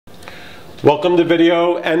Welcome to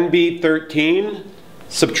video NB13,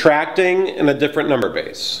 subtracting in a different number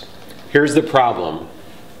base. Here's the problem.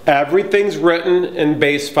 Everything's written in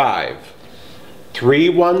base 5.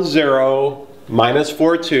 310 minus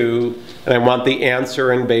 42, and I want the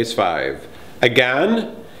answer in base 5.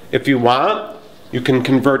 Again, if you want, you can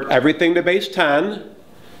convert everything to base 10,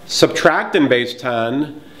 subtract in base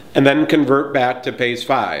 10, and then convert back to base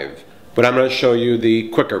 5. But I'm going to show you the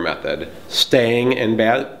quicker method, staying in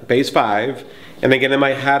base 5. And again, in my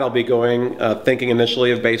head, I'll be going, thinking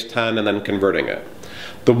initially of base 10 and then converting it.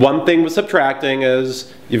 The one thing with subtracting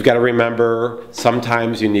is you've got to remember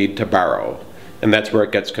sometimes you need to borrow. And that's where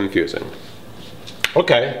it gets confusing.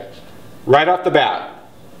 Okay, right off the bat,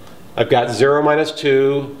 I've got 0 minus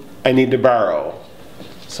 2, I need to borrow.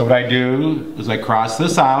 So what I do is I cross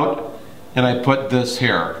this out and I put this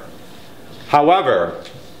here. However,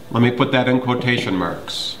 let me put that in quotation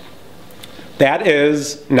marks. That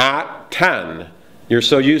is not 10. You're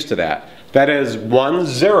so used to that. That is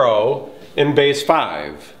 10 in base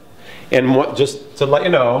 5. And just to let you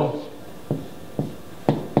know,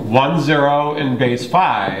 10 in base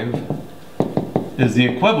 5 is the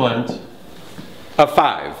equivalent of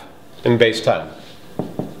 5 in base 10.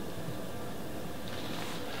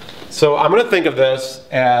 So I'm going to think of this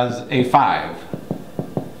as a 5.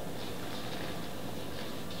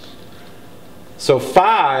 So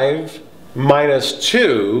 5 minus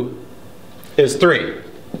 2 is 3.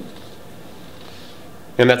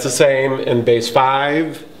 And that's the same in base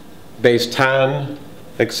 5, base 10,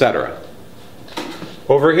 etc.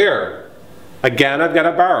 Over here, again, I've got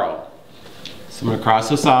to borrow. So I'm going to cross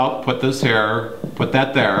this out, put this here, put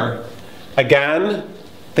that there. Again,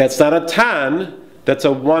 that's not a 10, that's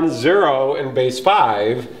a 10 in base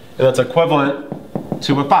 5, and that's equivalent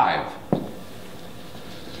to a 5.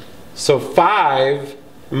 So 5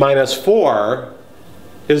 minus 4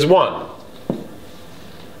 is 1.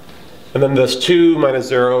 And then this 2 minus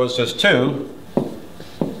 0 is just 2.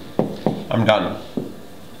 I'm done.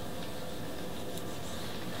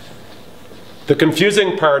 The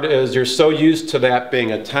confusing part is you're so used to that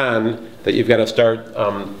being a 10 that you've got to start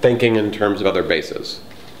thinking in terms of other bases.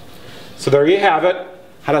 So there you have it,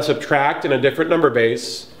 how to subtract in a different number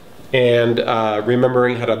base and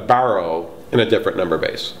remembering how to borrow in a different number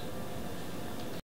base.